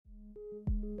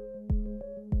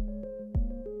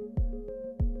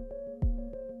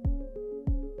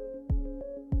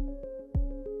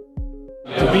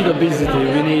obesity,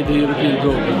 we need a European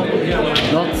program,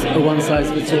 not a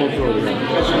one-size-fits-all program,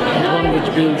 but one which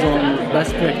builds on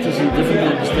best practice in different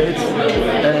member states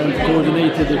and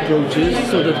coordinated approaches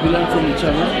so that we learn from each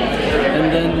other,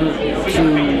 and then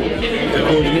through a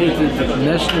coordinated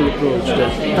national approach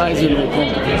that ties in all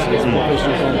competencies,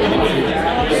 professional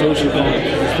competencies, social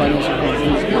competencies, financial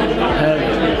competencies, have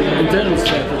internal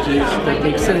strategies that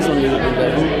make sense on the European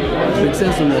level, that make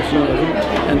sense on national level,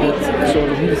 and that sort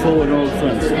of move forward on all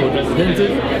fronts, both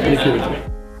preventive and curative.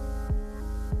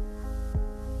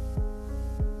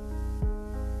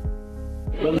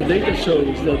 Well, the data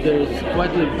shows that there's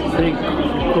quite a big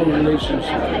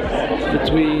correlationship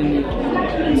between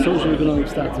socio-economic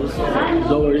status,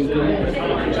 lower income,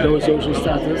 lower social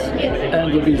status,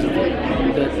 and obesity.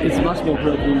 That it's much more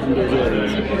prevalent in those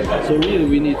areas. So really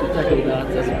we need to tackle that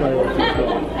as a priority as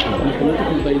well, on a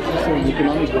political basis, on an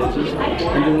economic basis,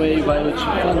 and the way by which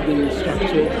funding is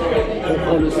structured for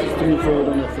policies to move forward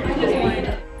on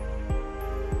that.